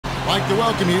like to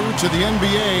welcome you to the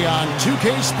NBA on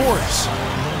 2K Sports.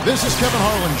 This is Kevin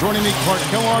Harlan joining me, Clark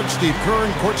Kellogg, Steve Kerr,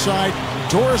 and courtside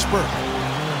Doris Burke.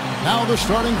 Now the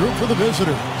starting group for the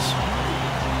visitors.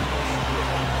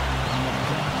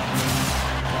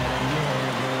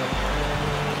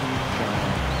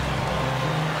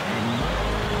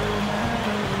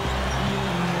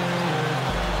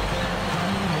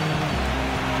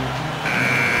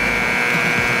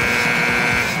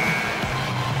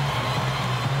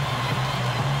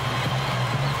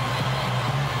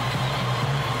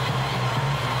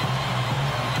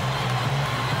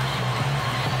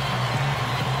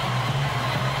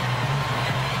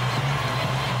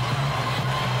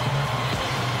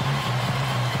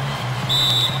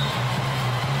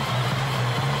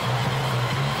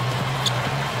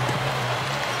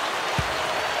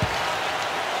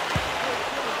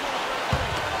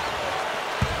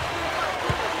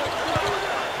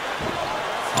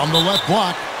 On the left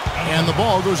block, and the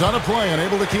ball goes out of play,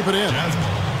 unable to keep it in.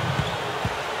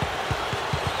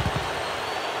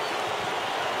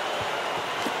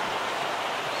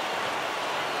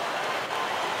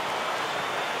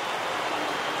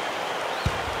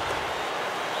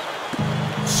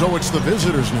 So it's the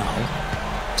visitors now.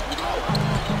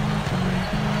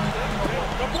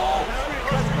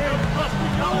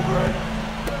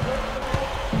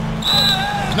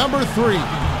 Number 3.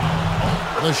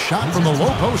 The shot from the low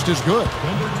post is good.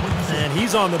 And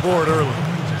he's on the board early.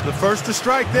 The first to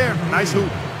strike there. Nice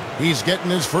hoop. He's getting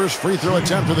his first free throw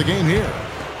attempt of the game here.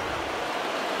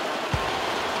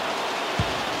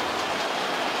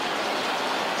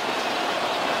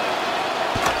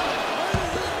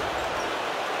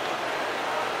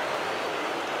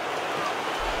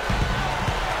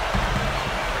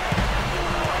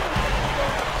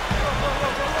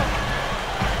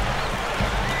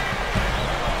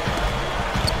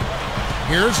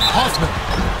 Here's Hoffman.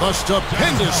 A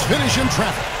stupendous finish in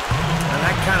traffic. And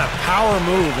that kind of power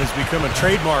move has become a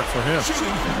trademark for him.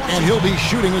 And he'll be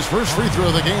shooting his first free throw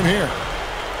of the game here.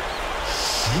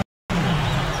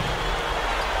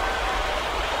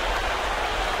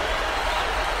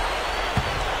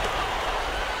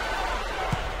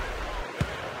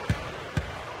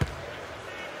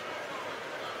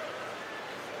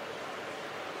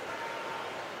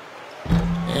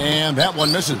 And that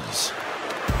one misses.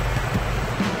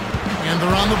 And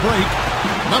they're on the break.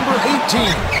 Number 18.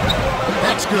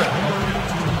 That's good.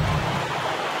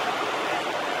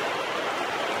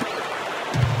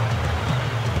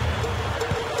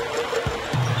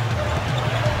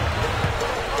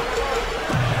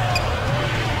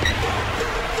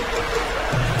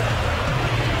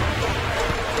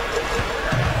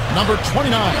 Number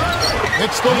 29.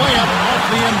 It's the layup off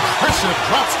the impressive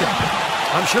drop step.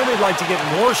 I'm sure they'd like to get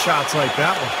more shots like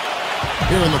that one.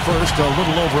 Here in the first, a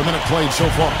little over a minute played so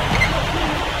far.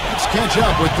 Let's catch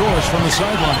up with Doris from the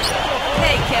sideline.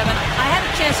 Hey, Kevin. I had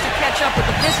a chance to catch up with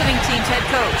the visiting team's head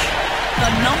coach.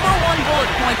 The number 1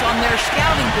 bullet point on their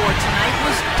scouting board tonight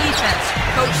was defense.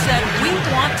 Coach said, we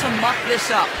want to muck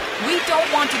this up. We don't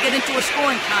want to get into a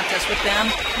scoring contest with them.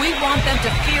 We want them to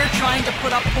fear trying to put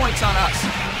up points on us.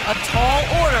 A tall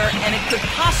order, and it could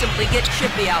possibly get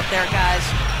chippy out there, guys.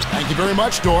 Thank you very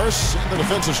much, Doris. The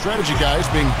defensive strategy guys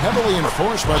being heavily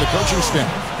enforced by the coaching staff.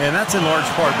 And that's in large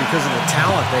part because of the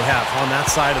talent they have on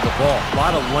that side of the ball. A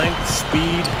lot of length,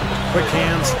 speed, quick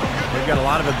hands. They've got a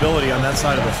lot of ability on that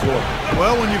side of the floor.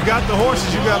 Well, when you've got the horses,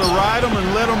 you've got to ride them and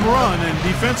let them run. And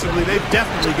defensively, they've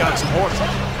definitely got some horses.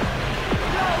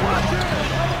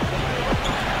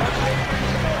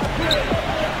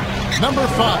 Number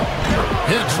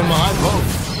 5. Hits from the high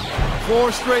post.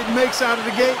 4 straight makes out of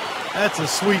the gate. That's a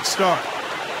sweet start.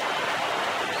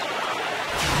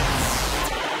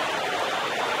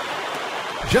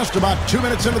 Just about 2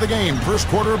 minutes into the game, first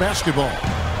quarter of basketball.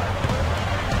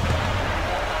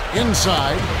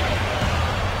 Inside.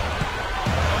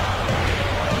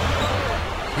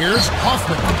 Here's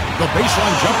Hoffman. The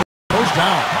baseline jumper goes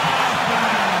down.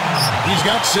 He's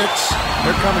got 6.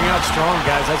 They're coming out strong,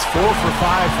 guys. That's 4 for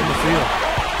 5 from the field.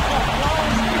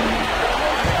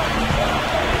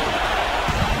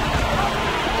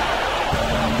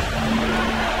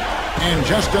 And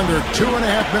just under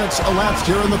 2.5 minutes elapsed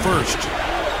here in the first.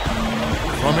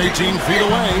 From 18 feet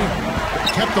away,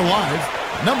 kept alive,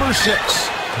 number 6.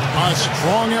 A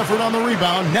strong effort on the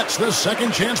rebound, nets the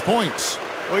second chance points.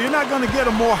 Well, you're not going to get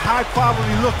a more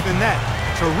high-quality look than that.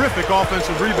 Terrific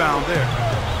offensive rebound there.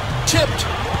 Tipped.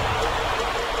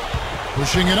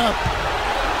 Pushing it up.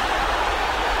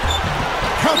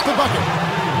 Count the bucket.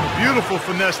 Beautiful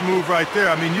finesse move right there.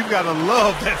 I mean, you've got to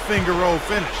love that finger roll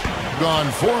finish.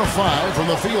 Gone 4 of 5 from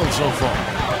the field so far.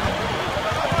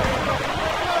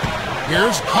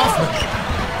 Here's Hoffman.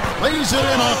 Lays it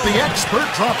in off the expert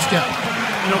drop step.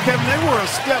 You know, Kevin, they were a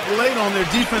step late on their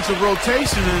defensive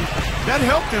rotation, and that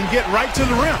helped them get right to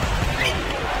the rim.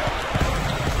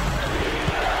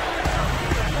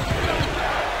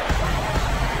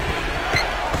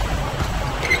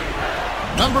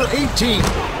 Number 18.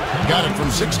 Got it from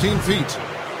 16 feet.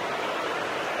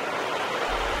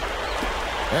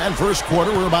 And first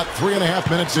quarter, we're about 3.5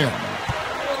 minutes in.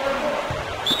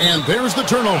 And there's the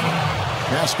turnover.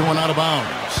 Pass going out of bounds.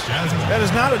 That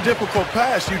is not a difficult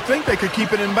pass. You'd think they could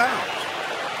keep it in bounds.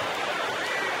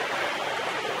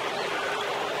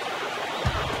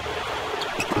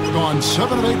 Gone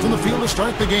 7 of 8 from the field to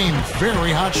start the game.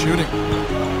 Very hot shooting.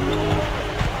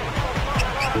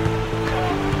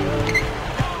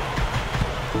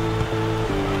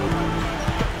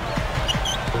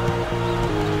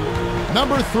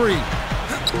 Number 3.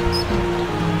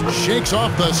 Shakes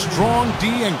off the strong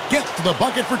D and gets to the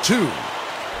bucket for 2.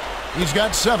 He's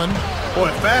got 7. Boy,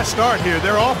 a fast start here.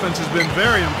 Their offense has been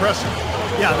very impressive.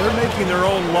 Yeah, they're making their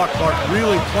own luck, Clark,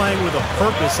 really playing with a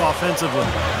purpose offensively.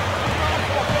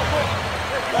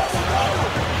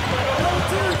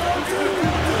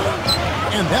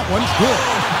 And that one's good.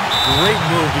 Great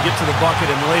move to get to the bucket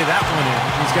and lay that one in.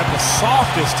 He's got the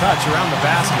softest touch around the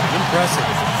basket. Impressive.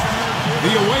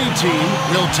 The away team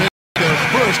will take their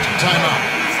first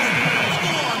timeout.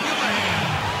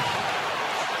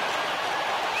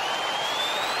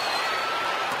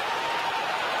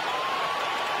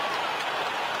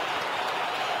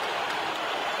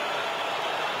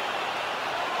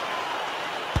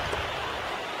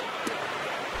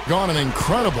 Gone an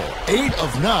incredible 8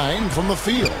 of 9 from the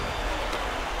field.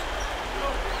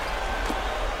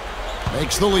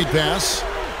 Makes the lead pass.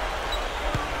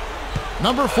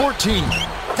 Number 14.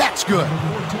 That's good.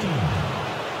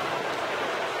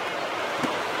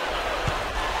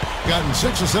 Gotten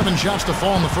 6 or 7 shots to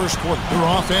fall in the first quarter. They're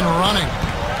off and running.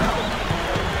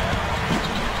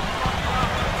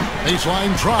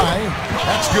 Baseline try.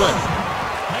 That's good.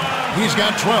 He's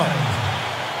got 12.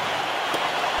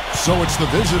 So it's the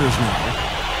visitors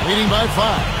now, leading by 5.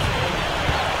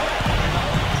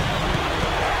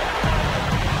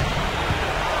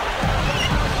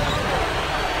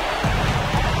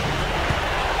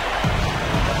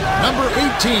 Number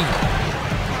 18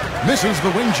 misses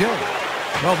the wing J.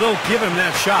 Well, they'll give him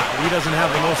that shot. He doesn't have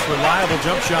the most reliable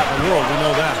jump shot in the world. We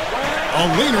know that. A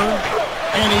leaner,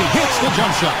 and he hits the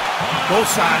jump shot. Both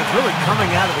sides really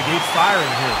coming out of the gate firing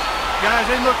here. Guys,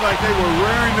 they look like they were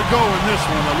raring to go in this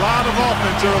one. A lot of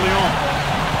offense early on.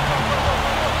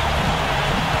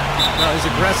 Well, his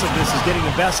aggressiveness is getting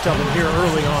the best of him here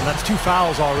early on. That's 2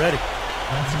 fouls already.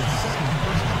 That's his second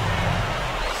personal.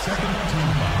 Second team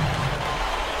foul.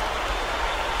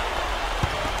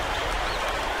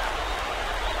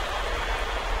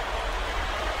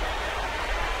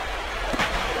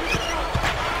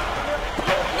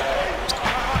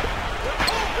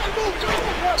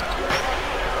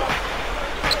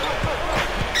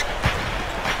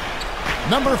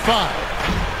 Number 5.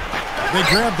 They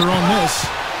grabbed their own miss.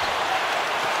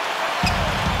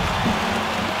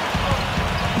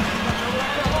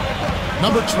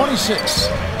 Number 26.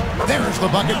 There's the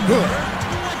bucket. Good.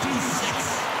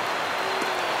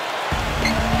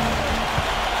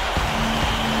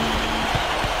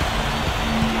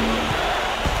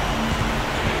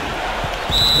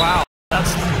 Wow,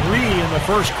 that's 3 in the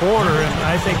first quarter, and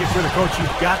I think if you're the coach,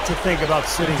 you've got to think about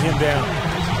sitting him down.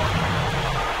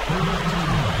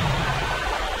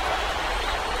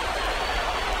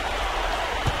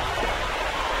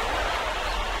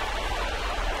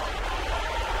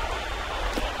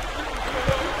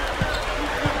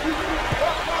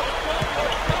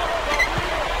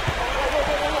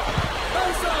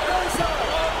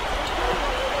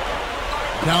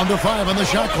 Down to 5 on the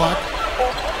shot clock.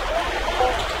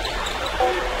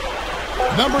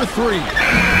 Number 3.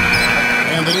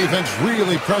 And the defense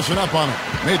really pressing up on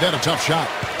him. Made that a tough shot.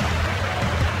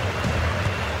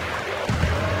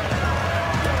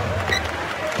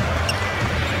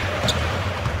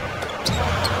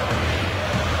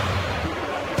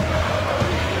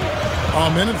 A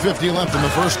minute 50 left in the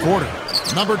first quarter.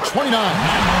 Number 29.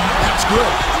 That's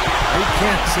good. They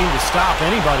can't seem to stop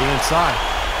anybody inside.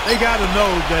 They got to know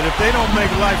that if they don't make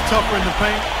life tougher in the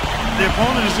paint, the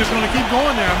opponent is just going to keep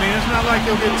going there. I mean, it's not like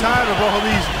they'll get tired of all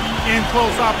these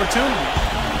in-close opportunities.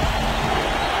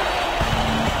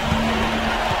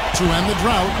 To end the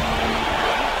drought.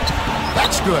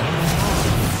 That's good.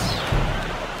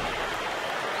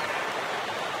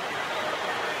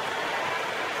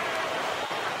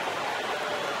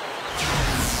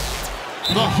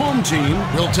 The home team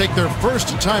will take their first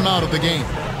timeout of the game.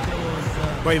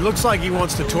 But he looks like he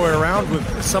wants to toy around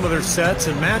with some of their sets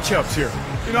and matchups here.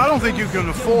 You know, I don't think you can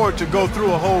afford to go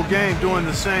through a whole game doing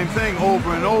the same thing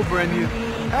over and over, and you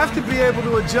have to be able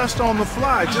to adjust on the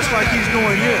fly, just like he's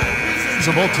doing here.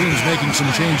 So both teams making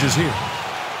some changes here.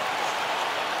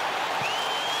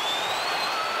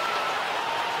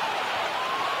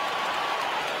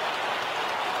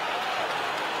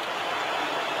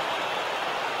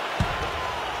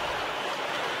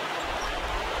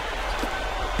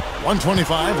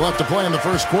 .125 left to play in the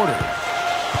first quarter.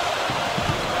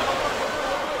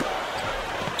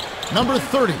 Number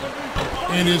 30.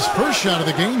 And his first shot of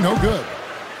the game, no good.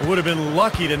 Would have been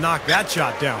lucky to knock that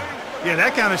shot down. Yeah,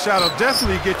 that kind of shot will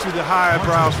definitely get you the high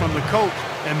eyebrows from the coach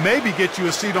and maybe get you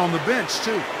a seat on the bench,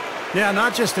 too. Yeah,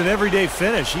 not just an everyday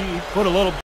finish. He put a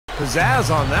little pizzazz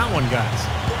on that one, guys.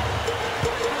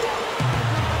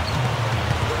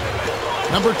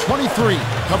 Number 23,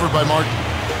 covered by Martin.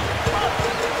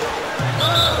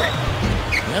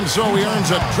 And so he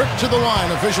earns a trip to the line.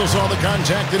 Officials saw the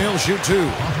contact and he'll shoot two.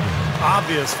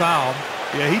 Obvious foul.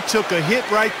 Yeah, he took a hit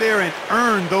right there and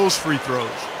earned those free throws.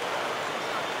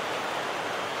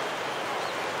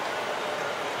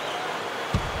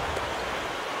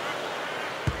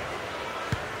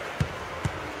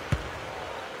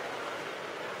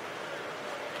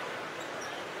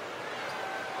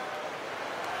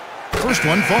 First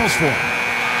one falls for him.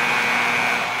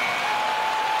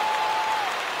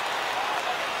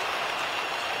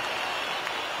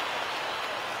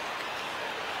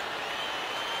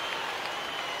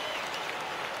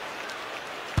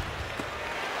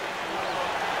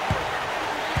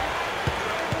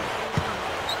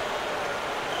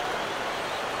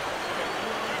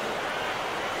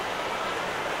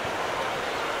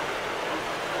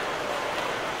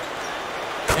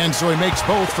 And so he makes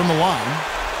both from the line.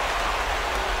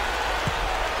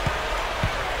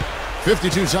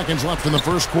 52 seconds left in the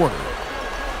first quarter.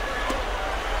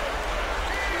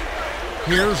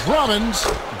 Here's Robbins.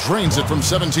 Drains it from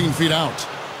 17 feet out.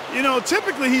 You know,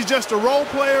 typically he's just a role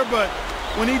player, but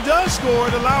when he does score,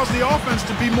 it allows the offense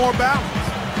to be more balanced.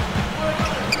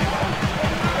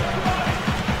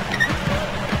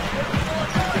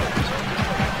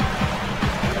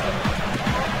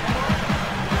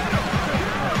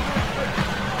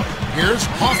 Here's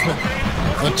Hoffman.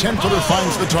 The 10-footer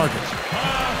finds the target.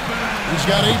 He's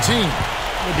got 18.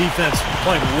 The defense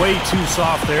playing way too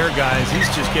soft there, guys. He's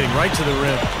just getting right to the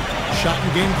rim. Shot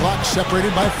and game clock separated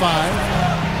by 5.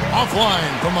 Offline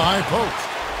from the high post.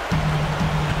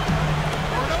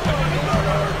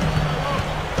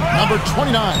 Number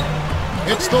 29.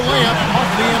 It's the layup off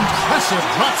the impressive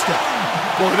drop step.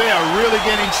 Boy, they are really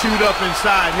getting chewed up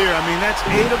inside here. I mean, that's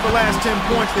 8 of the last 10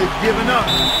 points they've given up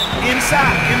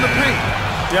inside in the paint.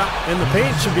 Yeah, and the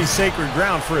paint should be sacred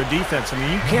ground for a defense. I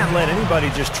mean, you can't let anybody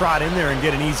just trot in there and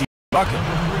get an easy bucket.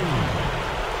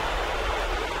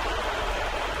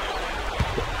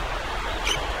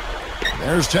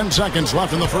 There's 10 seconds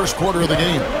left in the first quarter of the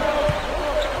game.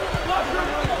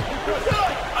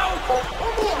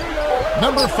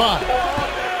 Number 5.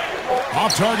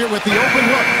 Off target with the open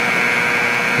look.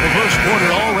 The first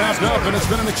quarter all wrapped up, and it's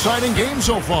been an exciting game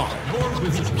so far.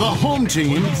 The home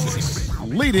team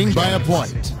leading by a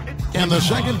point. And the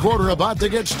second quarter about to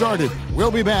get started. We'll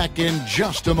be back in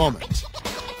just a moment.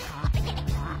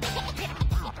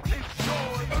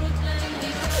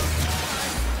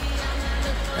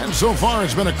 And so far,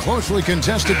 it's been a closely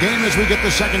contested game as we get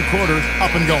the second quarter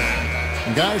up and going.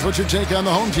 And guys, what's your take on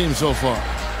the home team so far?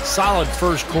 Solid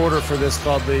first quarter for this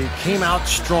club. They came out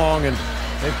strong, and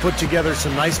they've put together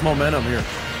some nice momentum here.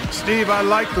 Steve, I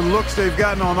like the looks they've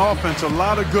gotten on offense. A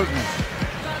lot of good ones.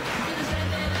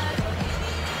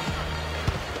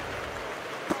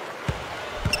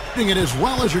 It as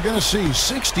well as you're going to see,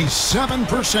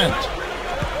 67%.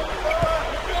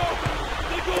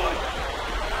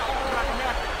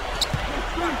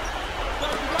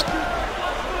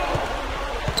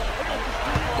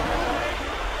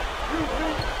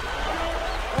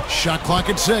 Shot clock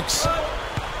at 6.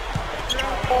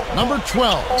 Number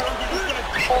 12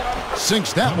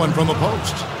 sinks that one from the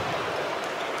post.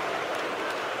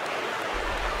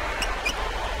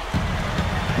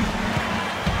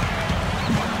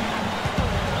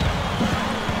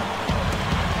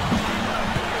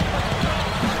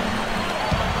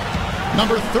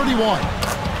 Number 31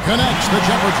 connects. The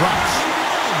jumper drops.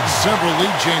 Several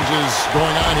lead changes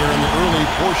going on here in the early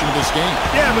portion of this game.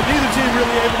 Yeah, but neither team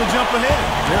really able to jump ahead.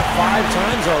 Yeah, 5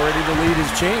 times already the lead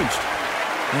has changed.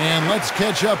 And let's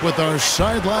catch up with our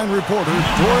sideline reporter,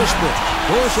 Doris Bush.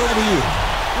 Doris, over to you.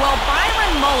 Well, Byron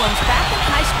Mullins, back in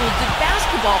high school, did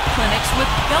basketball clinics with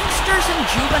youngsters in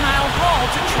juvenile hall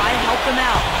to try to help them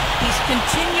out. He's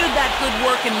continued that good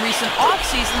work in recent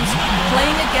off-seasons,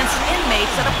 playing against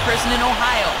inmates at a prison in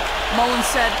Ohio. Mullins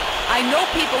said, "I know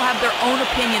people have their own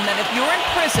opinion that if you're in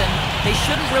prison, they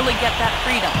shouldn't really get that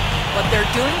freedom. But they're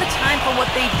doing the time for what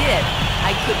they did.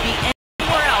 I could be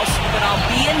anywhere else, but I'll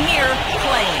be in here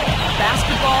playing.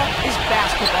 Basketball is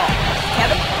basketball."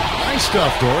 Kevin? Nice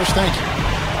stuff, Doris. Thank you.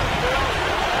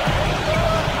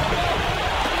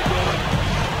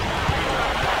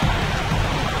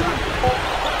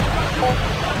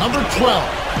 Number 12.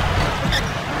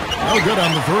 No good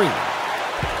on the three.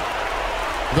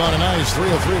 Got a nice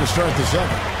 3 of 3 to start the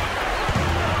second.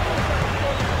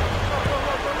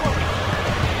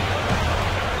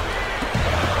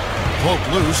 Poke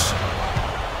loose.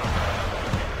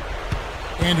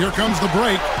 And here comes the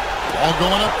break. Ball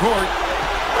going up court.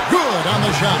 Good on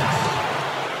the shot.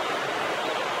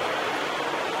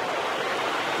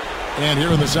 And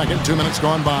here in the second, 2 minutes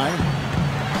gone by.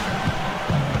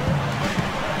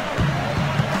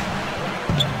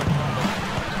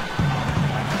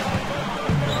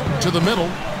 To the middle.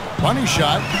 Bunny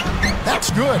shot. That's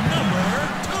good.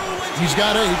 He's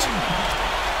got 8.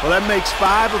 Well, that makes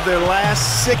 5 of their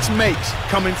last 6 makes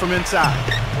coming from inside.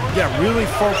 Yeah, really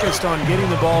focused on getting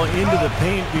the ball into the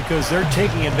paint because they're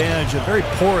taking advantage of very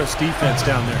porous defense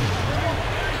down there.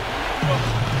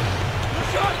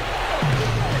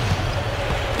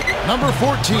 Number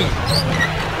 14.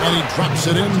 And he drops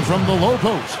it in from the low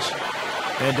post.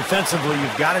 And defensively,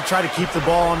 you've got to try to keep the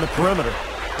ball on the perimeter.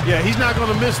 Yeah, he's not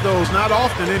going to miss those, not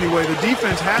often anyway. The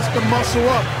defense has to muscle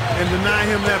up and deny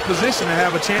him that position to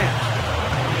have a chance.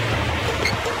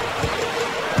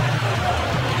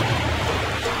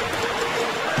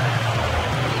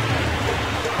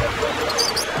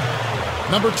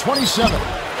 Number 27.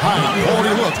 High quality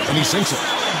look, and he sinks it.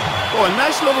 Boy, a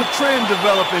nice little trend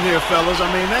developing here, fellas. I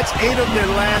mean, that's 8 of their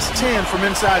last 10 from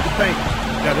inside the paint.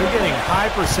 Yeah, they're getting high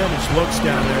percentage looks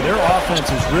down there. Their offense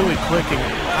is really clicking.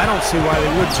 I don't see why they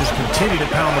wouldn't just continue to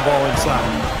pound the ball inside.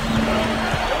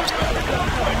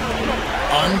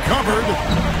 Uncovered.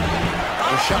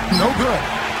 The shot no good.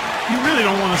 You really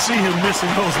don't want to see him missing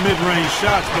those mid-range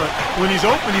shots, but when he's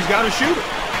open, he's got to shoot it.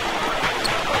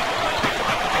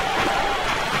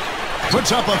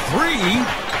 Puts up a 3.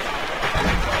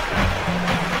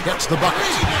 Gets the bucket.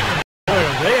 Boy,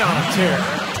 are they on a tear.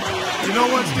 You know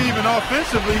what, Steven?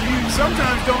 Offensively, you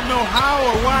sometimes don't know how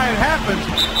or why it happens,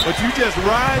 but you just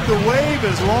ride the wave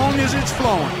as long as it's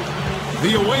flowing.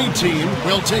 The away team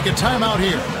will take a timeout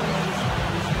here.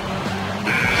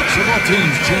 So both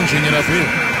teams changing it up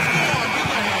here.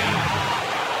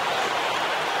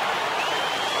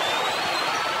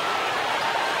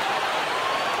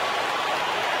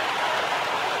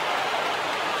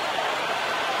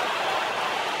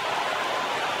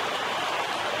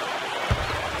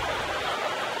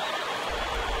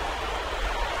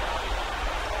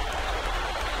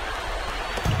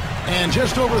 And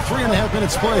just over 3.5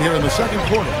 minutes played here in the second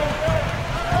quarter.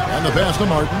 And the pass to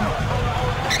Martin.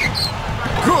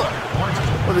 Good.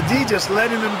 Well, the D just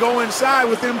letting them go inside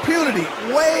with impunity.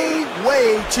 Way,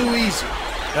 way too easy.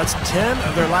 That's 10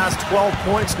 of their last 12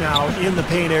 points now in the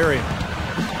paint area.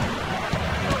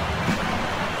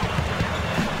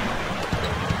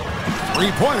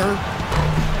 Three-pointer.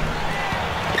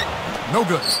 No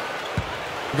good.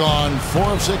 Gone 4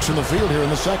 of 6 in the field here in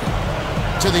the second.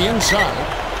 To the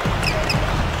inside.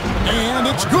 And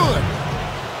it's good.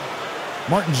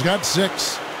 Martin's got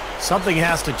 6. Something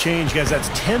has to change, guys. That's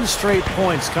 10 straight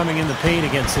points coming in the paint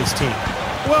against this team.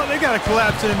 Well, they got to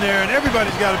collapse in there, and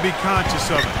everybody's got to be conscious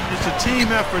of it. It's a team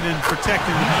effort in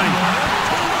protecting the paint.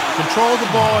 Control the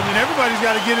ball, and then everybody's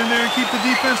got to get in there and keep the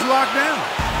defense locked down.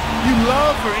 You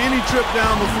love for any trip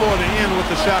down the floor to end with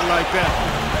a shot like that.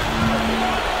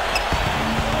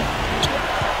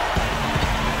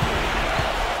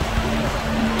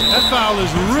 That foul is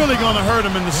really going to hurt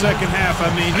him in the second half. I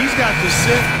mean, he's got to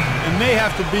sit and may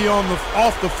have to be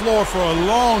off the floor for a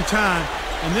long time,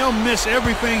 and they'll miss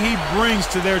everything he brings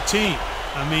to their team.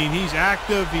 I mean, he's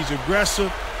active, he's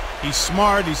aggressive, he's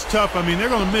smart, he's tough. I mean, they're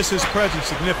going to miss his presence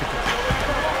significantly.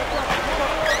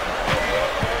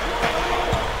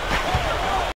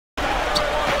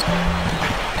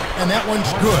 And that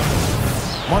one's good.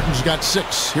 Martin's got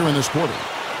 6 here in this quarter.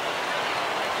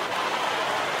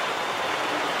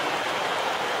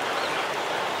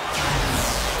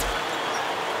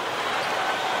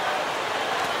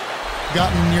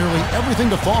 Gotten nearly everything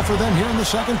to fall for them here in the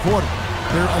second quarter.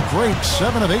 They're a great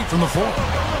 7 of 8 from the floor.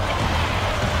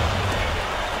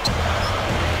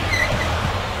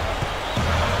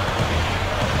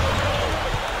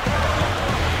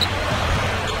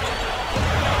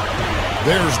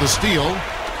 There's the steal.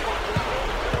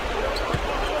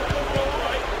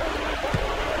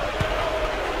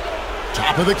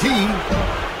 Top of the key.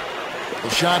 The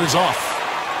shot is off.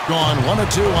 Gone 1 of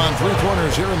 2 on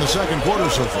three-pointers here in the second quarter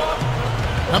so far.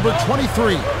 Number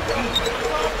 23.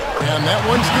 And that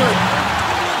one's good.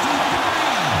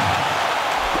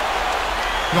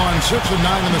 Gone 6 of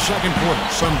 9 in the second quarter.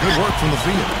 Some good work from the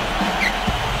field.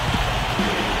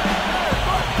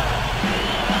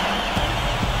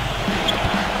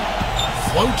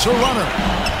 Floats a runner.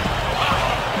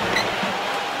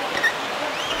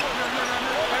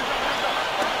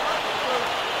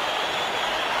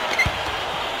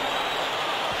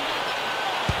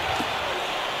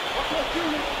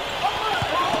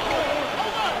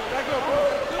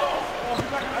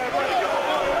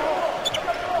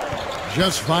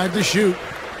 Just 5 to shoot.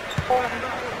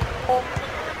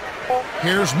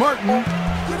 Here's Martin.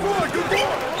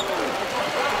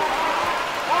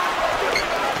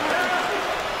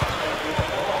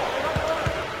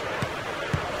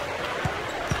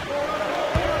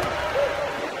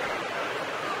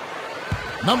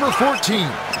 Number 14.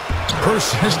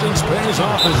 Persistence pays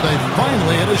off as they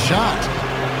finally hit a shot.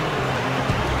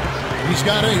 He's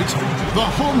got 8. The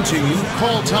home team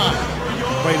call time.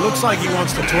 But he looks like he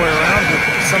wants to toy around with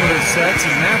some of their sets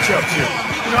and matchups here.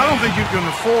 You know, I don't think you can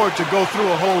afford to go through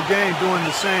a whole game doing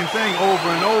the same thing over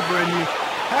and over, and you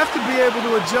have to be able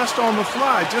to adjust on the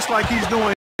fly, just like he's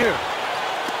doing here.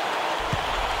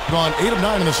 Gone 8 of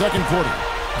 9 in the second quarter.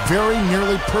 Very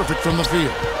nearly perfect from the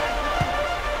field.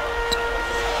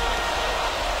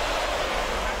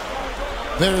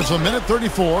 There's a minute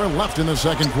 34 left in the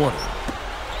second quarter.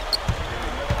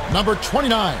 Number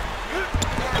 29.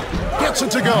 Gets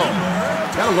it to go.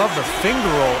 Gotta love the finger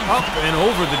roll up and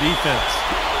over the defense.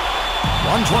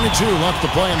 1:22 left to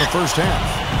play in the first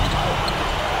half.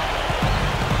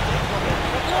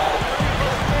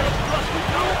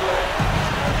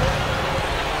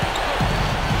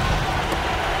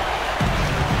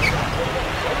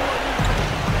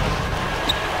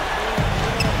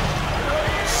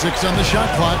 Six on the shot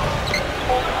clock.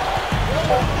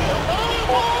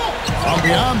 From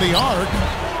beyond the arc,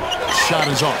 shot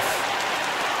is off.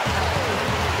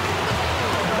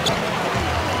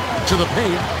 To the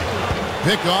paint.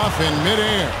 Pick off in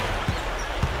midair.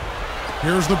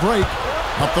 Here's the break.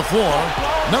 Up the floor.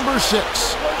 Number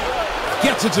 6.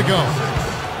 Gets it to go.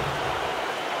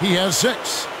 He has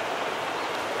 6.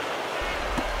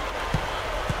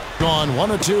 Gone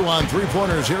 1 of 2 on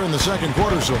three-pointers here in the second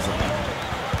quarter so far.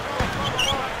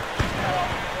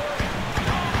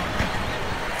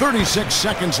 36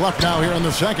 seconds left now here in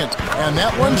the second. And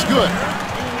that one's good.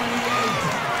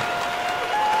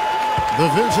 The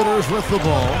visitors with the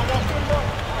ball.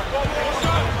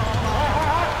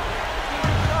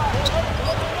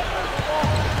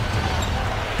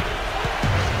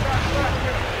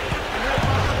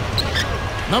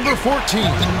 Number 14.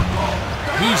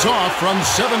 He's off from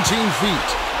 17 feet.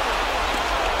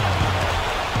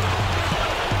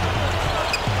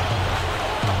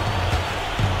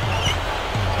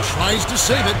 Tries to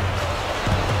save it.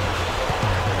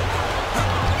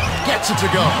 Gets it to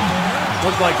go.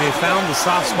 Looked like they found the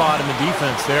soft spot in the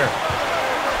defense there.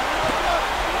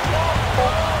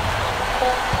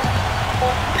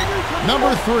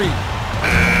 Number 3.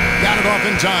 Got it off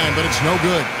in time, but it's no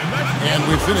good. And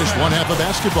we finished one half of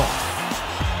basketball.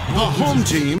 The home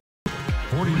team,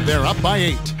 they're up by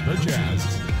 8.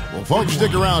 Well, folks,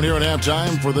 stick around here at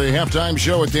halftime for the halftime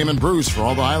show with Damon Bruce for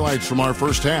all the highlights from our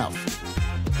first half.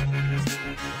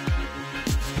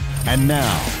 And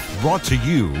now, brought to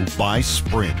you by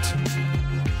Sprint.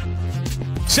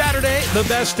 Saturday, the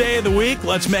best day of the week.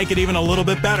 Let's make it even a little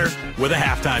bit better with a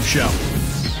halftime show.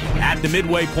 At the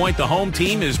midway point, the home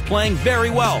team is playing very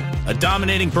well. A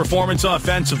dominating performance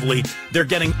offensively. They're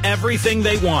getting everything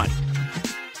they want.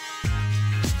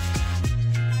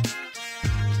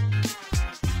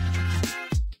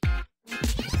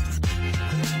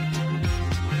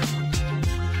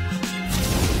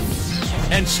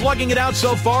 And slugging it out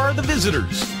so far are the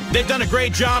visitors. They've done a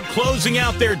great job closing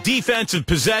out their defensive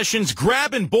possessions,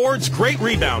 grabbing boards, great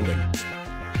rebounding.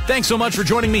 Thanks so much for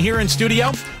joining me here in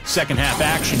studio. Second half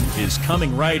action is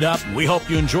coming right up. We hope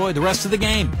you enjoy the rest of the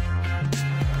game.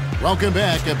 Welcome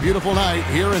back. A beautiful night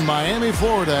here in Miami,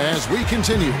 Florida as we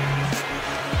continue.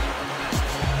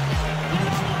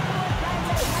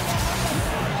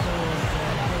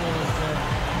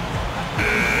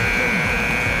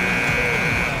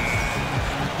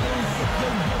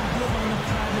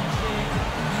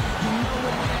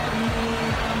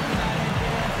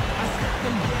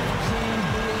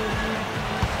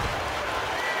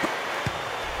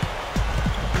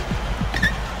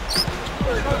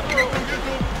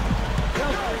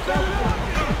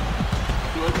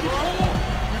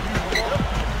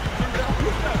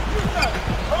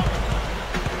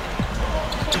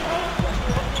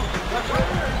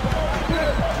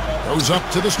 Goes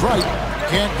up to the stripe.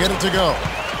 Can't get it to go.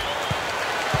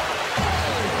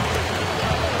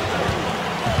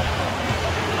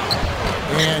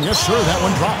 And yes, sir, that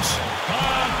one drops.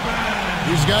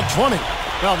 He's got 20.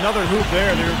 Well, another hoop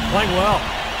there. They're playing well.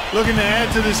 Looking to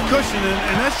add to this cushion,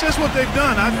 and that's just what they've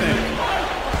done, I think.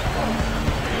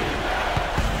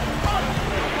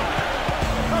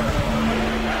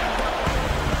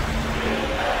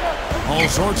 All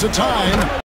sorts of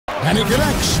time. And he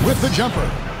connects with the jumper.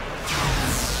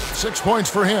 6 points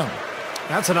for him.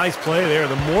 That's a nice play there.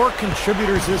 The more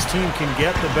contributors this team can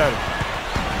get, the better.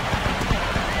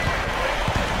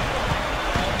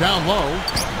 Down low.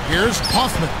 Here's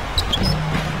Hoffman.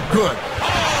 Good.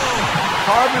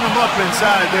 Carving them up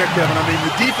inside there, Kevin. I mean,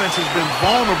 the defense has been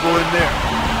vulnerable in there.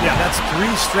 Yeah, that's 3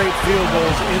 straight field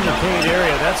goals in the paint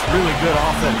area. That's really good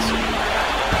offense.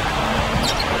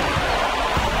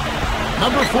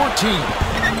 Number 14.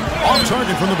 On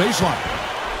target from the baseline.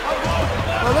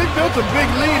 Well, they've built a big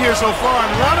lead here so far,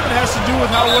 and a lot of it has to do with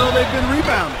how well they've been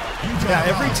rebounding. Yeah,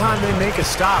 every time they make a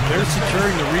stop, they're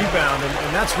securing the rebound,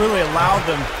 and that's really allowed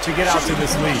them to get out to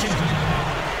this lead.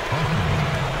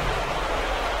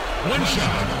 One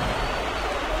shot.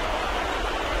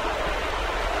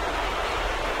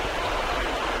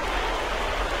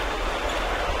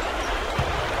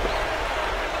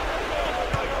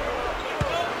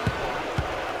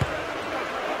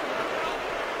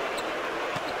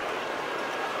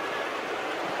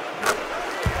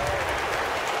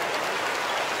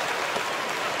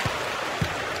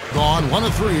 Gone 1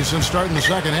 of 3 since starting the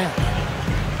second half.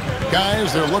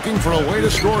 Guys, they're looking for a way to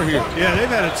score here. Yeah, they've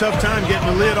had a tough time getting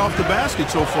the lid off the basket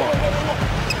so far.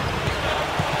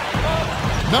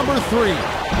 Number 3.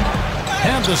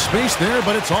 Have the space there,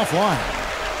 but it's offline.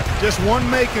 Just one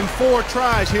making 4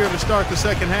 tries here to start the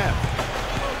second half.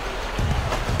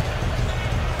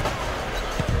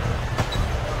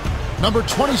 Number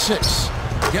 26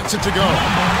 gets it to go.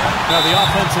 Now, the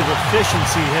offensive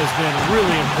efficiency has been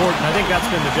really important. I think that's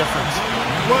been the difference.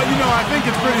 Well, you know, I think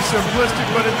it's pretty simplistic,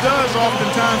 but it does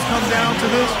oftentimes come down to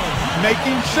this,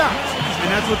 making shots, and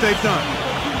that's what they've done.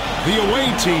 The away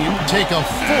team take a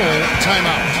full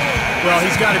timeout. Well,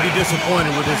 he's got to be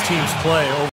disappointed with his team's play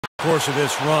over the course of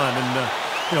this run,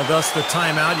 and thus the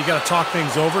timeout. You got to talk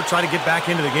things over, try to get back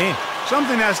into the game.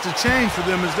 Something has to change for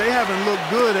them as they haven't looked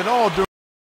good at all during.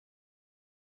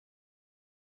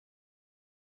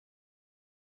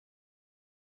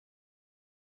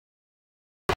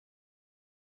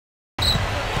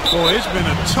 Boy, it's been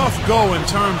a tough go in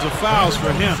terms of fouls for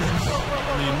him.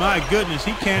 I mean, my goodness,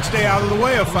 he can't stay out of the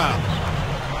way of foul.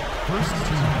 First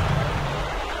team.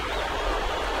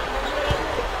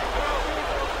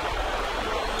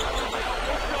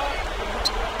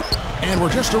 And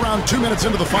we're just around 2 minutes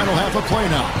into the final half of play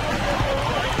now.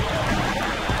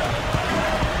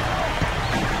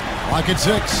 Clock at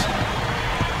 6.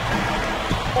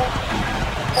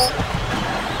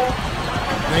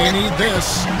 They need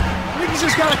this. He's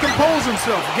just got to compose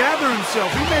himself, gather himself.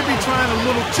 He may be trying a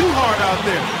little too hard out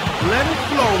there. Let it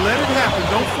flow, let it happen.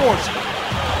 Don't force it.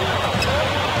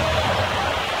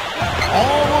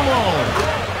 All alone.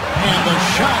 And the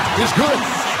shot is good.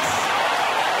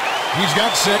 He's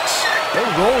got 6.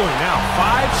 They're rolling now.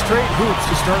 5 straight hoops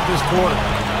to start this quarter.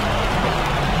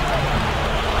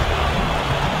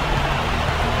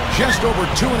 Just over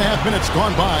 2.5 minutes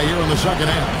gone by here in the second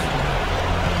half.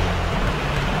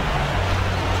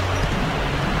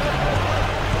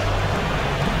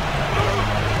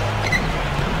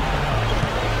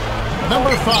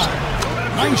 Number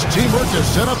 5. Nice teamwork to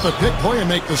set up the pick play and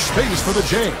make the space for the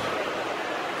J.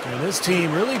 And this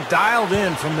team really dialed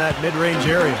in from that mid-range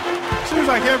area.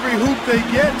 Seems like every hoop they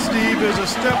get, Steve, is a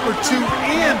step or 2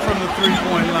 in from the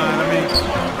three-point line. I mean,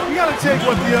 you got to take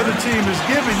what the other team is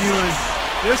giving you, and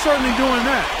they're certainly doing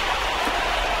that.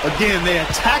 Again, they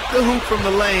attack the hoop from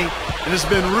the lane, and it's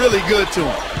been really good to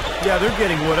them. Yeah, they're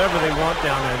getting whatever they want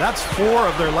down there. That's 4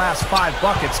 of their last 5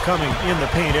 buckets coming in the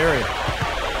paint area.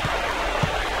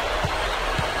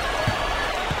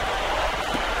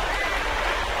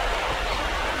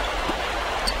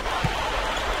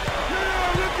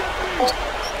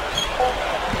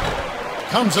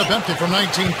 Comes up empty from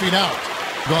 19 feet out.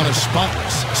 Gone as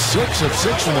spotless. 6 of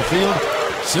 6 from the field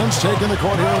since taking the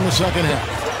court here in the second half.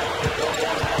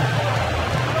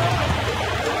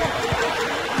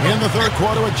 In the third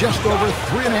quarter with just over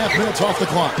 3.5 minutes off the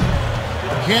clock.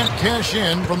 Can't cash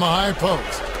in from the high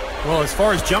post. Well, as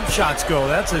far as jump shots go,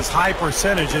 that's as high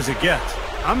percentage as it gets.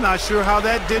 I'm not sure how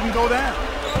that didn't go down.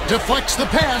 Deflects the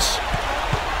pass.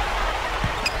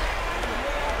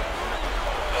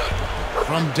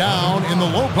 From down in the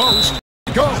low post,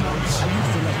 goes.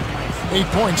 8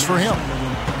 points for him.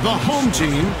 The home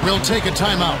team will take a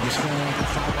timeout.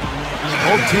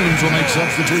 Both teams will make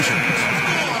substitutions.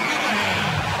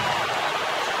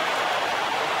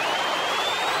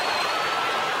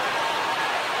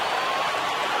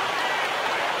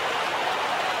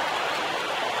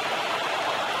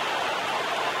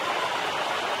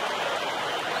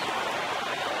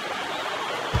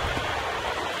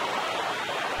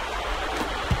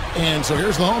 And so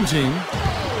here's the home team.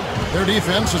 Their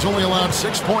defense has only allowed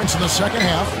 6 points in the second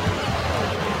half.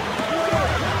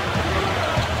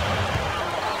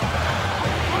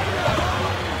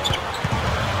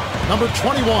 Number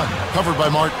 21, covered by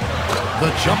Martin. The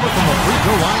jumper from the free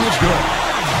throw line is good.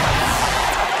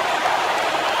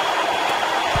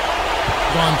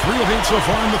 Gone 3 of 8 so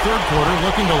far in the third quarter,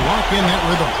 looking to lock in that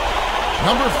rhythm.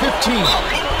 Number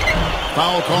 15.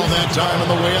 Foul call that time on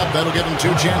the way up. That'll give him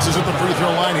 2 chances at the free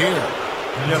throw line here.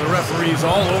 Yeah, the referee's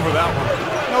all over that one.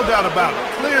 No doubt about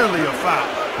it. Clearly a foul.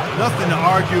 Nothing to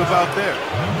argue about there.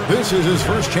 This is his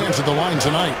first chance at the line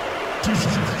tonight.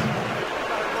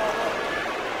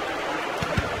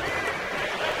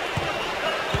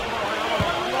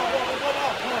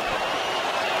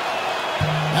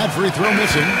 That free throw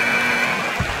missing.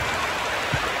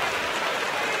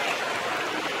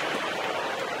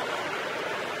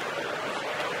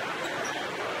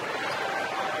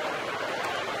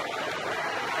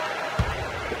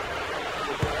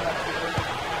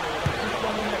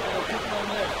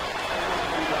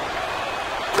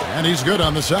 And he's good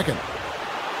on the second.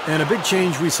 And a big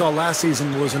change we saw last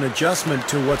season was an adjustment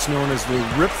to what's known as the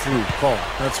rip-through call.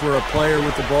 That's where a player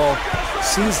with the ball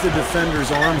sees the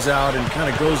defender's arms out and kind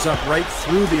of goes up right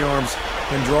through the arms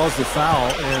and draws the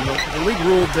foul. And the league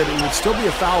ruled that it would still be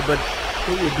a foul, but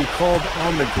it would be called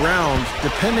on the ground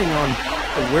depending on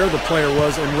where the player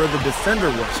was and where the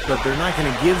defender was. But they're not going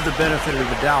to give the benefit of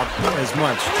the doubt as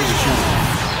much to the shooter.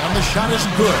 And the shot is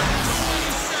good.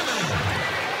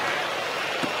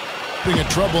 Being a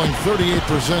troubling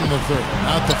 38% in the third.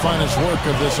 Not the finest work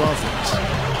of this offense.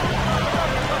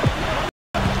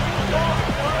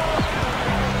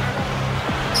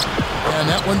 And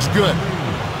that one's good.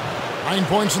 9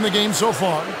 points in the game so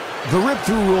far. The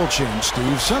rip-through rule change,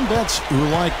 Steve. Some vets who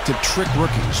like to trick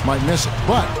rookies might miss it,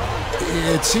 but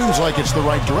it seems like it's the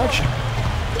right direction.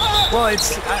 Well,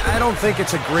 I don't think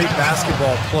it's a great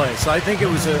basketball play, so I think it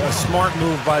was a smart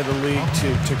move by the league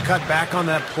to cut back on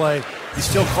that play. You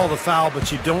still call the foul,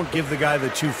 but you don't give the guy the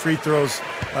 2 free throws.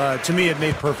 To me, it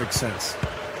made perfect sense.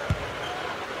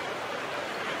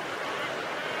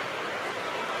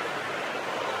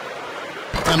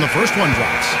 And the first one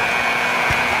drops.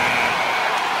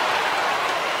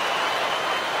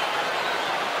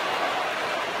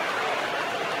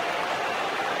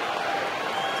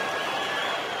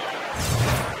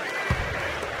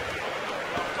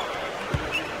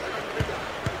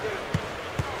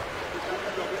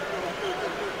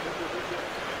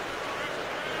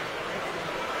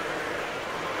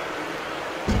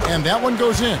 And that one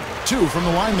goes in. 2 from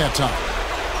the line that time.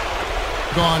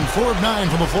 Gone 4 of 9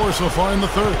 from the floor so far in the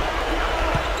third.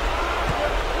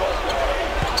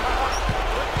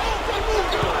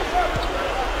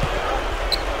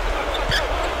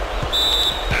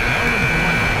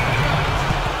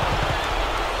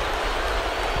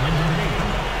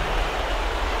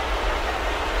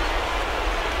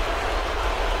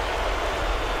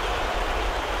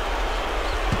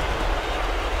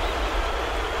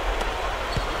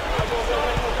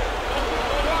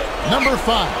 Number 5,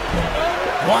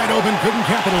 wide open, couldn't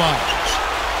capitalize.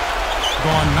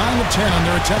 Gone 9 of 10 on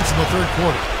their attempts in the third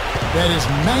quarter. That is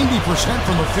 90%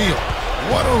 from the field.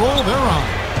 What a roll they're on.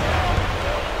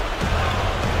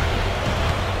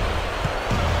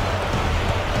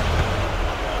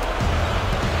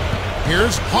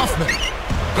 Here's Hoffman.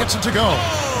 Gets it to go.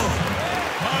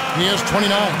 He has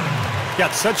 29.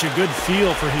 Got such a good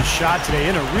feel for his shot today,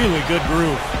 in a really good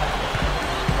groove.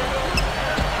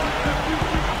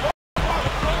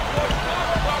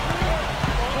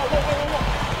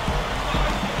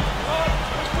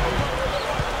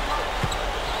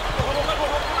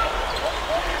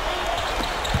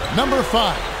 Number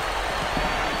 5.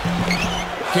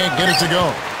 Can't get it to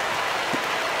go.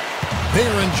 They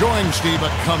are enjoying, Steve, a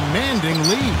commanding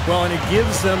lead. Well, and it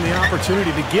gives them the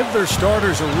opportunity to give their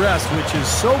starters a rest, which is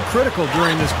so critical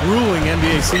during this grueling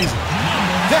NBA season.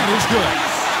 That is good.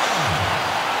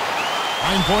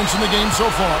 9 points in the game so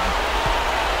far.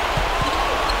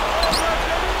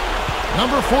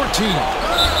 Number 14.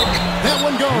 That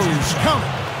one goes. Count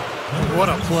it. What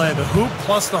a play. The hoop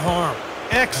plus the harm.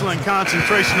 Excellent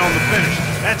concentration on the finish.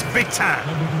 That's big time.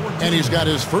 And he's got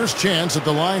his first chance at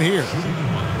the line here.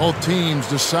 Both teams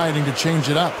deciding to change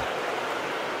it up.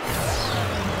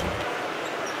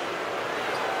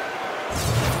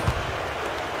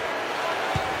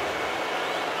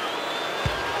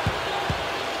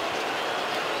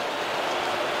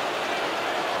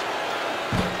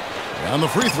 On the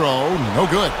free throw, no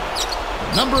good.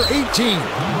 Number 18,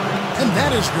 and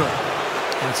that is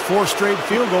good. It's 4 straight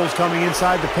field goals coming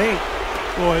inside the paint.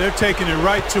 Boy, they're taking it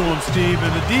right to him, Steve,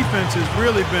 and the defense has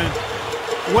really been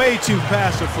way too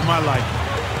passive for my liking.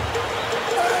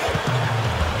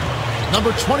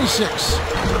 Number 26,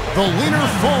 the leaner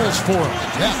falls for him.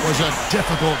 That was a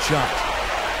difficult shot.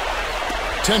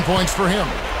 10 points for him.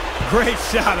 Great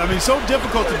shot. I mean, so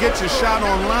difficult to get your shot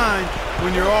on line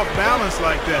when you're off balance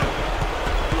like that.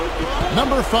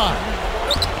 Number 5,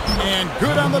 and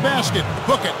good on the basket.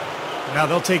 Book it. Now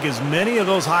they'll take as many of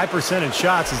those high percentage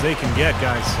shots as they can get,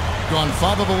 guys. Gone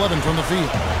 5 of 11 from the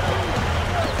field.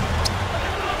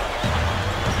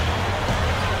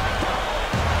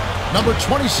 Number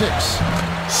 26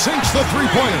 sinks the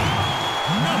three-pointer.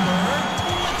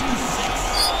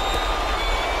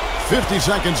 50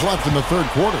 seconds left in the third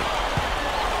quarter.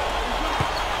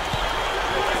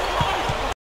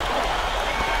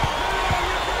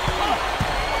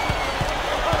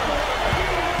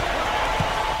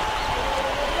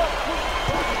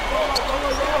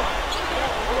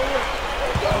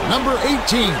 Number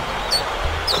 18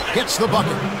 gets the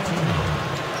bucket.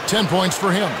 10 points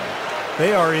for him.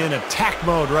 They are in attack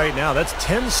mode right now. That's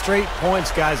 10 straight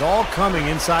points, guys, all coming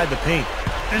inside the paint.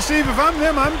 And, Steve, if I'm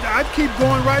them, I'd keep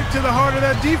going right to the heart of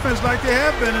that defense like they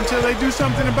have been until they do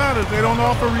something about it. If they don't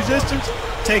offer resistance,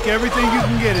 take everything you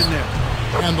can get in there.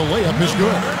 And the layup is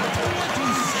good.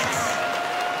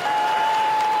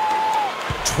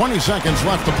 20 seconds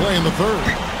left to play in the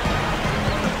third.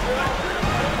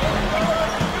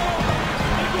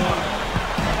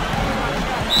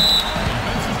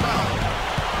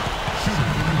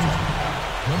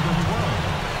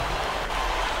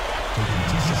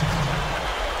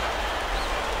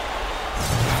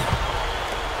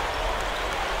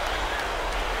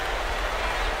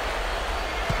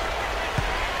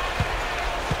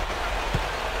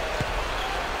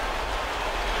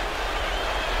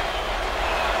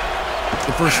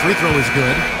 The first free throw is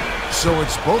good, so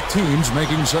it's both teams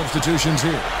making substitutions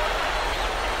here.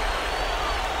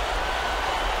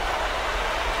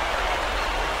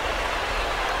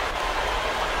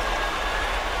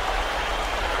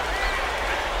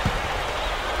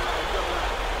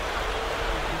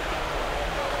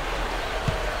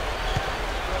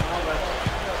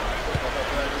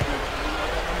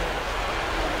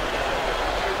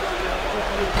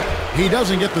 He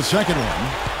doesn't get the second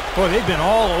one. Boy, they've been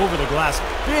all over the glass.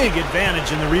 Big advantage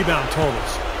in the rebound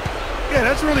totals. Yeah,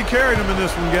 that's really carried them in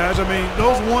this one, guys. I mean,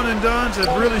 those one-and-dones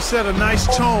have really set a nice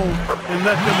tone and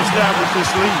let them establish this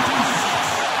lead.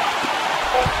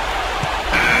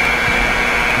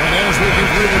 And as we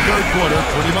conclude the third quarter,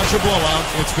 pretty much a blowout.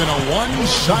 It's been a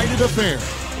one-sided affair.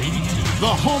 The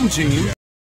home team.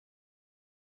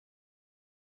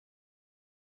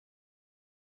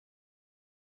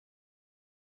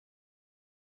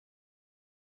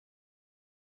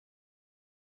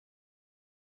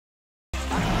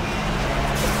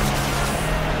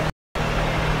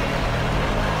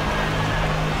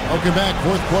 Welcome back.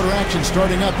 Fourth quarter action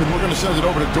starting up, and we're going to send it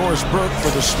over to Doris Burke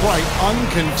for the Sprite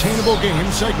Uncontainable Game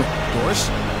segment. Doris?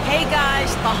 Hey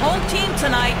guys, the home team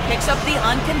tonight picks up the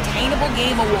Uncontainable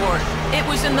Game Award. It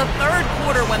was in the third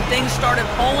quarter when things started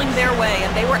falling their way, and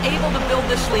they were able to build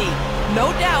this lead. No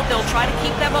doubt they'll try to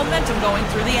keep that momentum going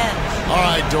through the end. All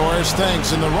right, Doris, thanks.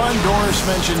 And the run Doris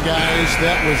mentioned, guys,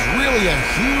 that was really a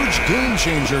huge game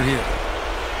changer here.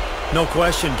 No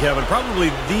question, Kevin. Probably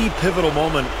the pivotal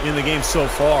moment in the game so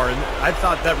far, and I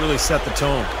thought that really set the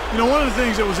tone. You know, one of the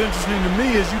things that was interesting to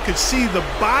me is you could see the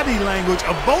body language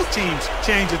of both teams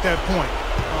change at that point.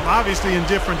 Obviously in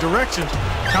different directions.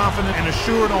 Confident and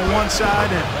assured on one side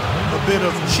and a bit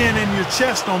of chin in your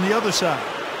chest on the other side.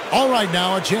 All right,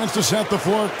 now a chance to set the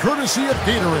floor courtesy of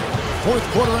Gatorade. Fourth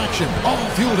quarter action, all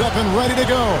fueled up and ready to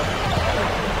go.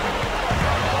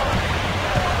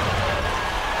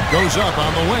 Goes up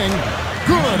on the wing.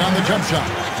 Good on the jump shot.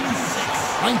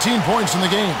 19 points in the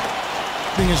game.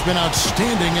 He has been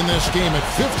outstanding in this game at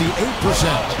 58%.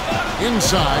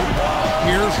 Inside,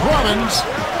 here's Robbins.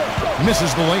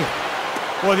 Misses the layup.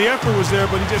 Well, the effort was there,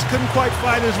 but he just couldn't quite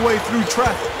fight his way through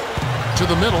traffic. To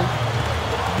the middle.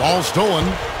 Ball stolen.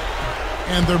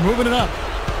 And they're moving it up.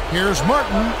 Here's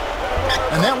Martin.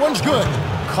 And that one's good.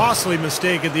 Costly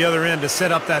mistake at the other end to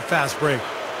set up that fast break.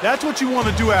 That's what you want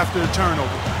to do after a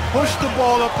turnover. Push the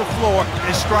ball up the floor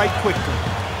and strike quickly.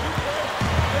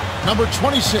 Number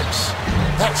 26.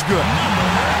 That's good.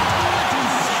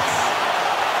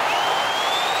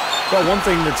 Well, one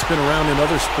thing that's been around in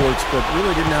other sports but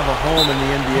really didn't have a home in the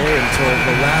NBA until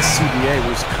the last CBA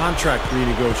was contract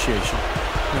renegotiation.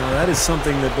 Now, that is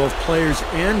something that both players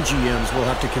and GMs will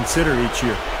have to consider each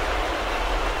year.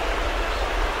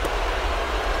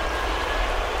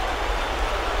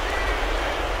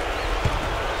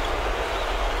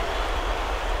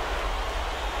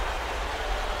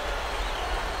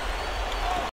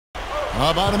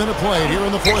 About a minute played here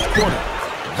in the fourth quarter.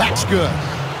 That's good.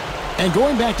 And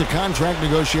going back to contract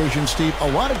negotiations, Steve,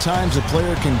 a lot of times a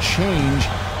player can change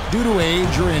due to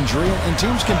age or injury, and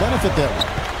teams can benefit that way.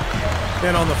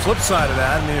 And on the flip side of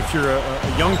that, I mean, if you're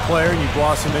a young player and you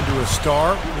blossom into a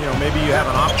star, you know, maybe you have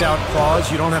an opt-out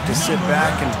clause. You don't have to sit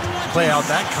back and play out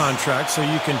that contract, so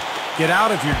you can get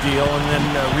out of your deal and then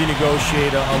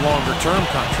renegotiate a longer-term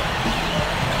contract.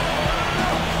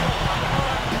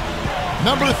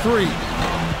 Number 3.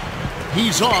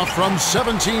 He's off from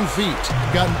 17 feet.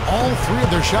 Gotten all 3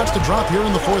 of their shots to drop here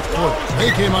in the fourth quarter.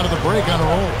 They came out of the break on a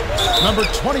roll. Number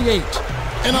 28.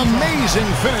 An amazing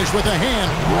finish with a hand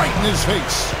right in his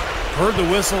face. Heard the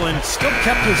whistle and still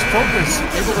kept his focus,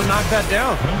 able to knock that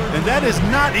down. And that is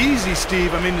not easy,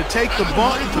 Steve. I mean, to take the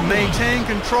bump, to maintain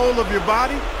control of your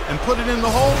body, and put it in the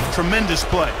hole, tremendous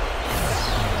play.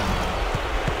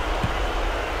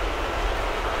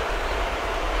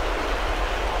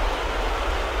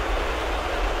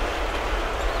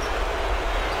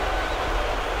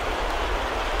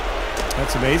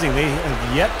 That's amazing. They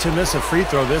have yet to miss a free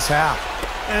throw this half.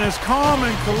 And as calm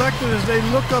and collected as they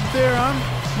look up there, I'm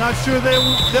not sure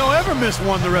they'll ever miss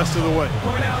one the rest of the way.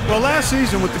 Well, last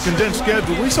season with the condensed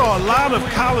schedule, we saw a lot of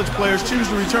college players choose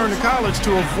to return to college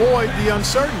to avoid the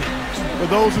uncertainty. For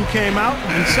those who came out,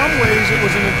 in some ways it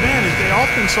was an advantage. They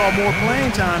often saw more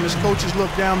playing time as coaches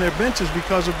looked down their benches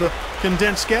because of the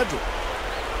condensed schedule.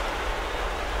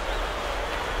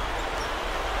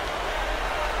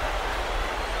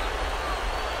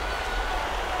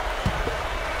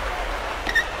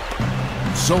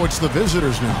 So it's the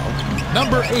visitors now.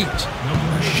 Number 8.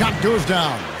 The shot goes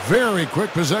down. Very quick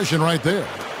possession right there.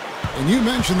 And you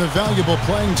mentioned the valuable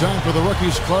playing time for the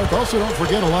rookies, Clark. Also, don't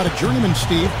forget a lot of journeyman,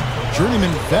 Steve.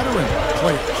 Journeyman veteran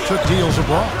players took deals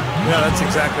abroad. Yeah, that's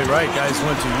exactly right. Guys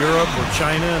went to Europe or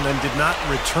China and then did not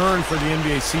return for the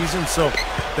NBA season. So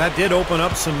that did open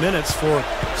up some minutes for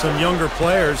some younger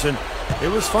players. And it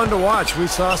was fun to watch. We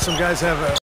saw some guys have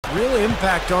a real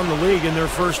impact on the league in their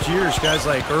first years. Guys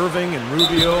like Irving and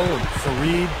Rubio and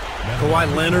Fareed,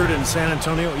 Kawhi Leonard in San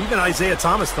Antonio, even Isaiah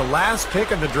Thomas, the last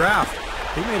pick of the draft.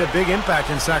 He made a big impact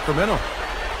in Sacramento.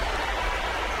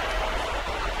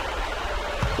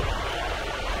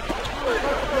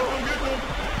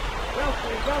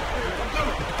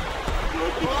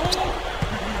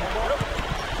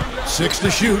 Six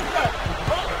to shoot.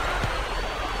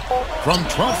 From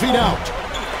 12 feet out.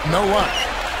 No luck.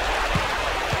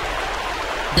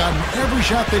 Gotten every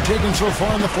shot they've taken so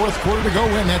far in the fourth quarter to go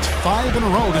in. That's 5 in a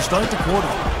row to start the quarter.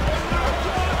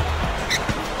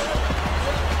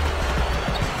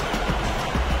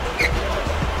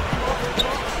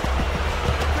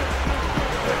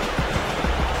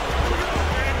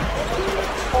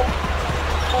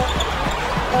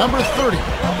 Number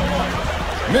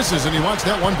 30. Misses, and he wants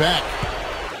that one back.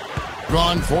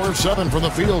 Gone 4 of 7 from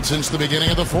the field since the beginning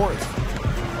of the fourth.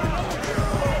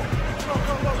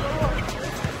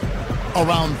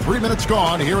 Around 3 minutes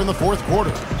gone here in the fourth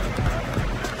quarter.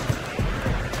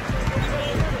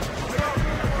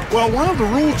 Well, one of the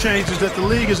rule changes that the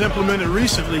league has implemented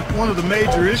recently, one of the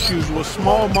major issues was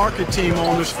small market team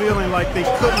owners feeling like they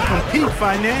couldn't compete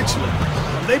financially.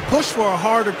 They pushed for a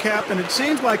harder cap, and it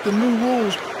seems like the new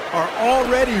rules are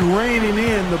already reining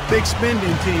in the big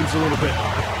spending teams a little bit.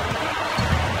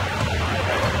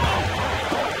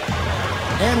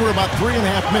 And we're about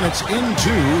 3.5 minutes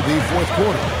into the fourth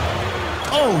quarter.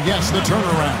 Oh, yes, the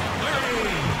turnaround.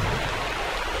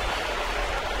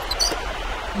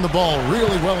 The ball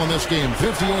really well in this game,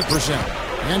 58%.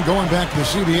 And going back to the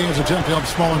CBA's attempt to help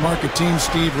smaller market teams,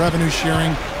 Steve, revenue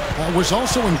sharing was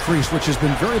also increased, which has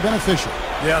been very beneficial.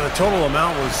 Yeah, the total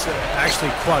amount was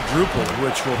actually quadrupled,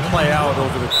 which will play out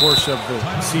over the course of the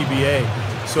CBA.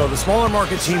 So the smaller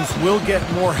market teams will get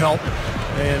more help.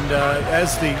 And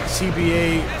as the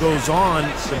CBA goes on,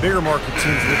 the bigger market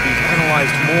teams will be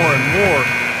penalized more and more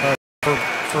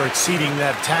for exceeding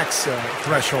that tax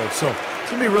threshold. So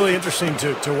it's going to be really interesting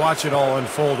to watch it all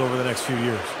unfold over the next few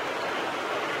years.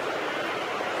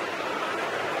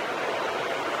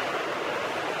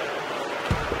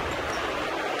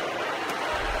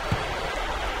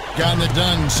 gotten it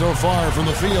done so far from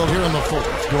the field here in the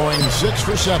fourth, going 6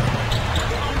 for 7.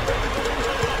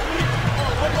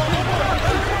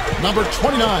 Number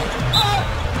 29.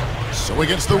 So he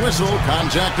gets the whistle.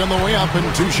 Contact on the way up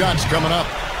and 2 shots coming up.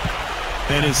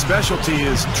 And his specialty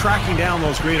is tracking down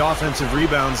those great offensive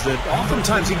rebounds that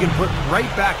oftentimes he can put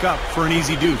right back up for an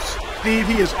easy deuce. Steve,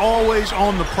 he is always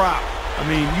on the prowl. I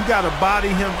mean, you got to body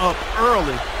him up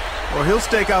early, or he'll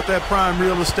stake out that prime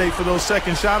real estate for those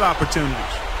second shot opportunities.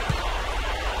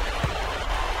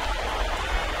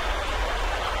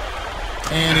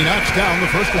 And he knocks down the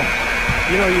first one.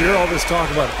 You know, you hear all this talk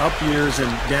about up years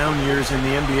and down years in the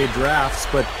NBA drafts,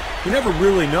 but you never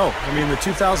really know. I mean, the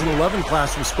 2011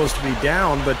 class was supposed to be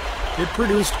down, but it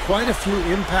produced quite a few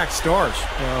impact stars.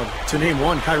 To name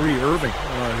one, Kyrie Irving,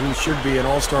 who should be an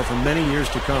all-star for many years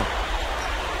to come.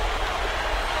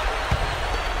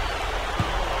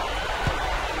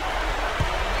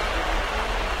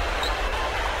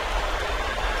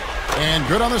 And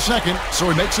good on the second, so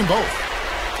he makes them both.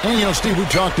 And, you know, Steve, we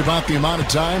talked about the amount of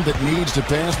time that needs to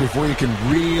pass before you can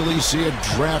really see a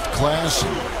draft class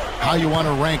and how you want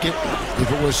to rank it, if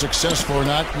it was successful or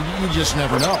not. You just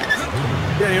never know.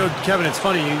 Yeah, you know, Kevin, it's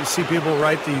funny. You see people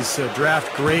write these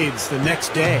draft grades the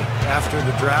next day after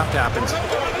the draft happens.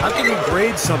 How can you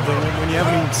grade something when you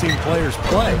haven't even seen players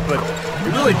play? But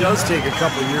it really does take a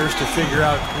couple of years to figure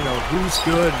out, you know, who's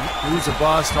good, who's a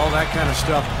bust, all that kind of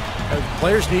stuff.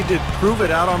 Players need to prove it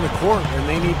out on the court, and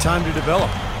they need time to develop.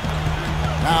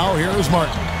 Now, here is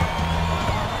Martin.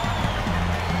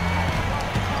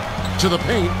 To the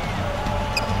paint.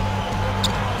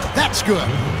 That's good.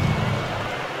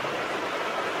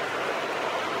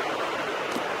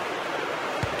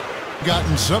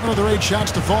 Gotten 7 of their 8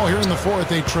 shots to fall here in the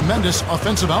fourth. A tremendous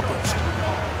offensive outburst.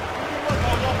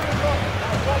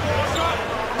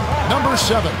 Number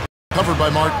 7. Covered by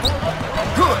Martin.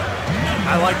 Good.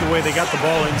 I like the way they got the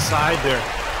ball inside there.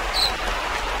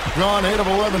 Gone 8 of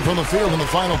 11 from the field in the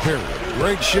final period.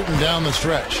 Great shooting down the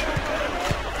stretch.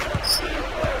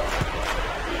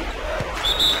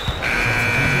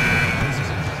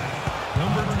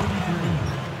 Number 23.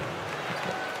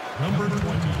 Number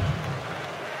 20.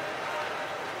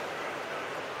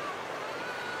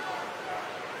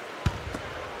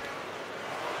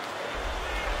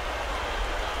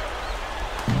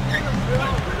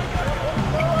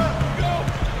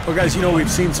 Well, guys, you know, we've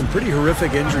seen some pretty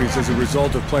horrific injuries as a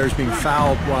result of players being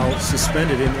fouled while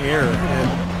suspended in air.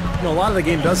 And, you know, a lot of the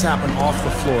game does happen off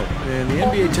the floor. And the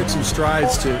NBA took some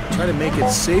strides to try to make it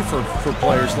safer for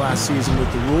players last season with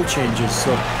the rule changes.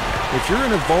 So if you're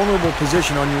in a vulnerable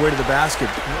position on your way to the basket,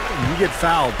 and you get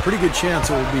fouled, pretty good chance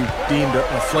it will be deemed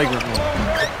a flagrant one.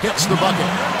 Hits the bucket.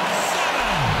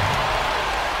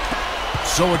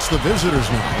 So it's the visitors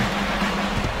now.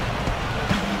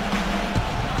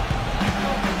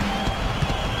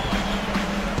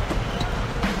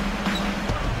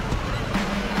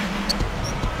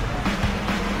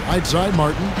 Right side,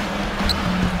 Martin.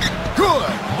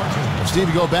 Good! Steve,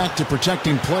 you go back to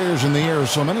protecting players in the air.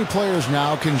 So many players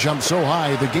now can jump so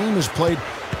high. The game is played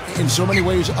in so many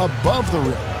ways above the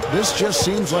rim. This just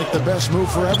seems like the best move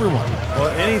for everyone. Well,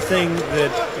 anything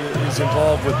that is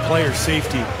involved with player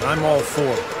safety, I'm all for.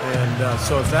 And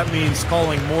so if that means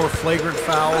calling more flagrant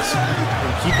fouls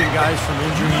and keeping guys from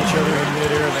injuring each other in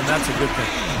midair, then that's a good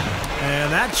thing.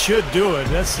 And that should do it.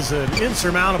 This is an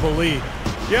insurmountable lead.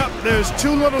 Yep, there's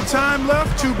too little time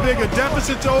left, too big a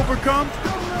deficit to overcome.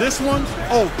 This one's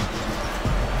over.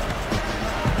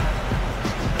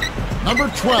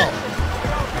 Number 12.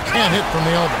 Can't hit from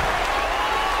the elbow.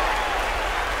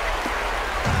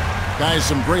 Guys,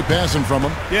 some great passing from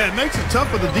him. Yeah, it makes it tough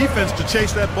for the defense to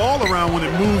chase that ball around when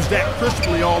it moves that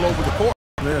crisply all over the court.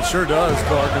 Yeah, it sure does,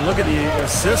 Clark. And look at the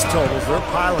assist totals. They're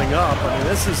piling up. I mean,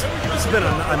 this has been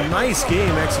a nice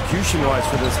game execution-wise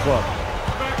for this club.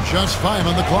 Just 5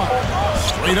 on the clock.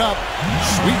 Straight up.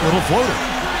 Sweet little floater.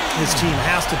 His team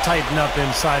has to tighten up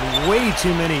inside. Way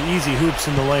too many easy hoops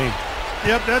in the lane.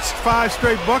 Yep, that's 5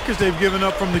 straight buckets they've given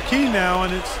up from the key now,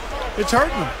 and it's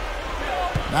hurting them.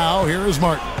 Now here is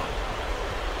Martin.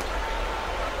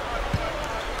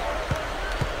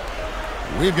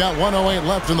 We've got 1:08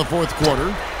 left in the fourth quarter.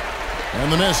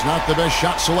 And the miss, not the best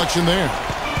shot selection there.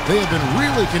 They have been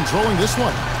really controlling this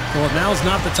one. Well, now's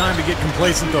not the time to get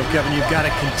complacent, though, Kevin. You've got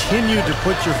to continue to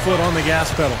put your foot on the gas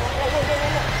pedal.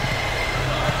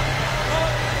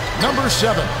 Number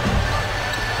 7.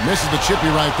 Misses the chippy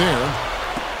right there.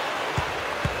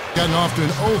 Gotten off to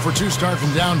an 0 for 2 start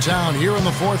from downtown here in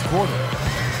the fourth quarter.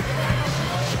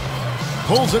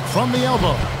 Pulls it from the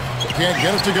elbow. Can't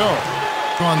get it to go.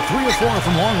 On 3 of 4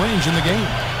 from long range in the game.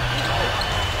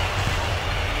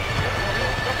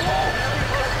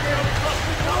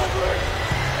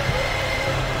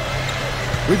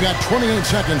 We've got 28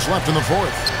 seconds left in the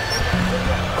fourth.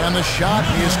 And the shot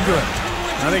is good.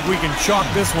 I think we can chalk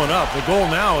this one up. The goal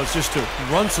now is just to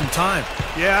run some time.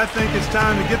 Yeah, I think it's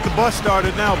time to get the bus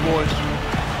started now, boys.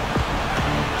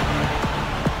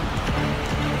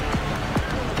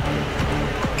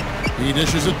 He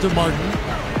dishes it to Martin.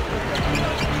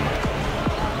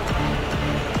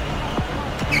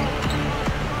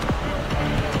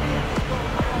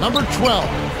 Number 12.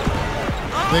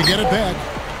 They get it back.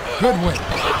 Good win.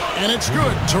 And it's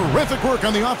good. Terrific work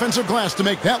on the offensive glass to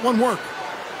make that one work.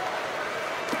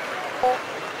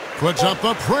 Puts up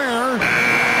a prayer.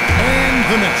 And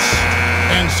the miss.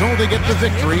 And so they get the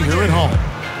victory here at home.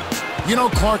 You know,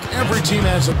 Clark, every team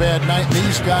has a bad night, and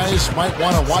these guys might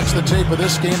want to watch the tape of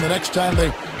this game the next time they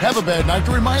have a bad night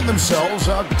to remind themselves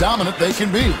how dominant they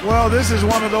can be. Well, this is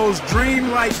one of those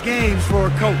dream-like games for a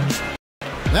coach.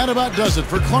 That about does it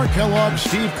for Clark Kellogg,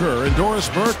 Steve Kerr, and Doris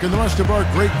Burke, and the rest of our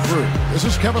great crew. This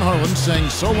is Kevin Harlan saying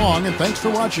so long and thanks for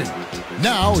watching.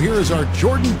 Now, here is our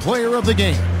Jordan Player of the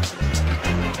Game.